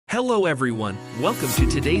Hello everyone, welcome to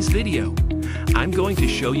today's video. I'm going to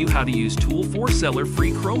show you how to use Tool for Seller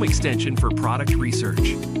free Chrome extension for product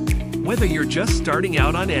research. Whether you're just starting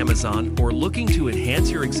out on Amazon or looking to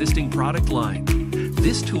enhance your existing product line,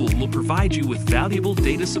 this tool will provide you with valuable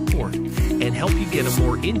data support and help you get a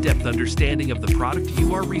more in-depth understanding of the product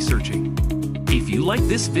you are researching. If you like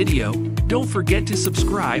this video, don't forget to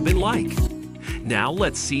subscribe and like. Now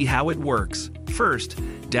let's see how it works. First,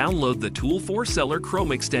 download the Tool for Seller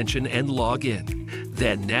Chrome extension and log in.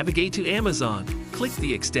 Then navigate to Amazon. Click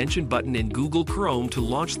the extension button in Google Chrome to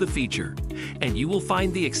launch the feature, and you will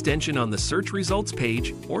find the extension on the search results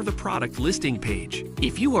page or the product listing page.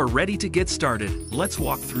 If you are ready to get started, let's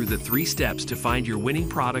walk through the 3 steps to find your winning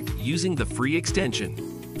product using the free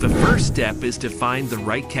extension. The first step is to find the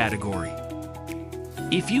right category.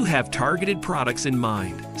 If you have targeted products in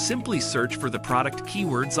mind, simply search for the product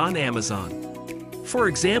keywords on Amazon. For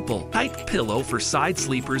example, type pillow for side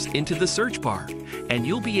sleepers into the search bar, and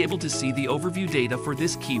you'll be able to see the overview data for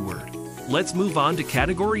this keyword. Let's move on to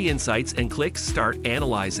Category Insights and click Start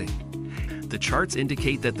Analyzing. The charts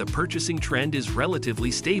indicate that the purchasing trend is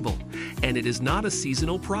relatively stable, and it is not a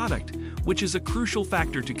seasonal product, which is a crucial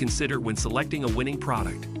factor to consider when selecting a winning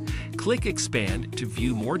product. Click Expand to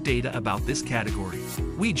view more data about this category.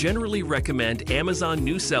 We generally recommend Amazon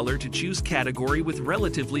New Seller to choose category with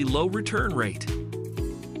relatively low return rate.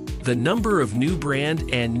 The number of new brand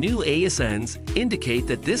and new ASNs indicate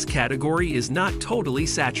that this category is not totally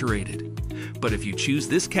saturated. But if you choose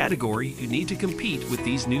this category, you need to compete with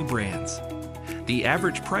these new brands. The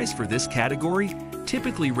average price for this category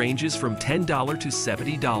typically ranges from $10 to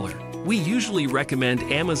 $70. We usually recommend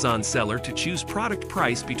Amazon Seller to choose product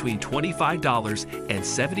price between $25 and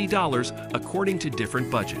 $70 according to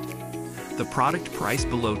different budget. The product price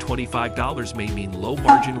below $25 may mean low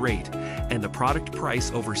margin rate, and the product price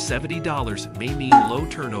over $70 may mean low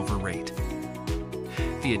turnover rate.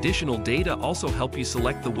 The additional data also help you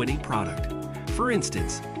select the winning product. For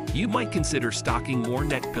instance, you might consider stocking more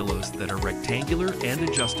neck pillows that are rectangular and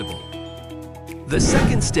adjustable. The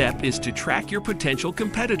second step is to track your potential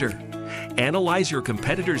competitor. Analyze your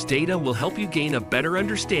competitor's data will help you gain a better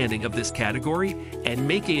understanding of this category and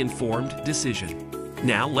make an informed decision.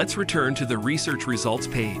 Now let's return to the research results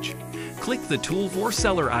page. Click the Tool for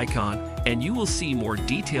Seller icon and you will see more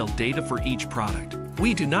detailed data for each product.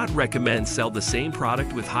 We do not recommend sell the same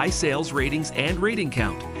product with high sales ratings and rating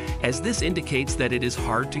count, as this indicates that it is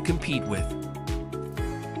hard to compete with.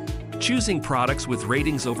 Choosing products with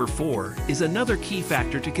ratings over 4 is another key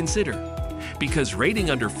factor to consider, because rating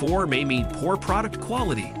under 4 may mean poor product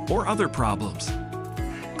quality or other problems.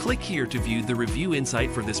 Click here to view the review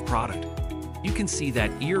insight for this product. You can see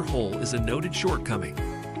that ear hole is a noted shortcoming.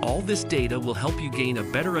 All this data will help you gain a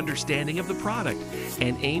better understanding of the product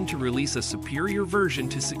and aim to release a superior version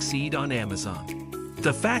to succeed on Amazon.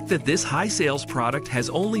 The fact that this high sales product has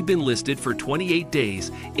only been listed for 28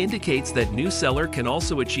 days indicates that New Seller can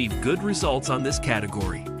also achieve good results on this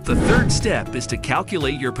category. The third step is to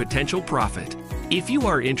calculate your potential profit. If you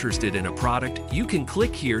are interested in a product, you can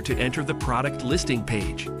click here to enter the product listing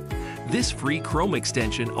page. This free Chrome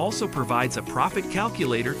extension also provides a profit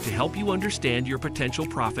calculator to help you understand your potential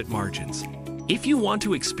profit margins. If you want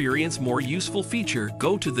to experience more useful feature,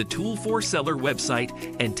 go to the Tool for Seller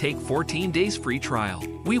website and take 14 days free trial.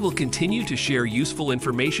 We will continue to share useful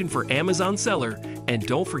information for Amazon Seller, and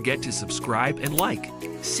don't forget to subscribe and like.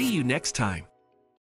 See you next time.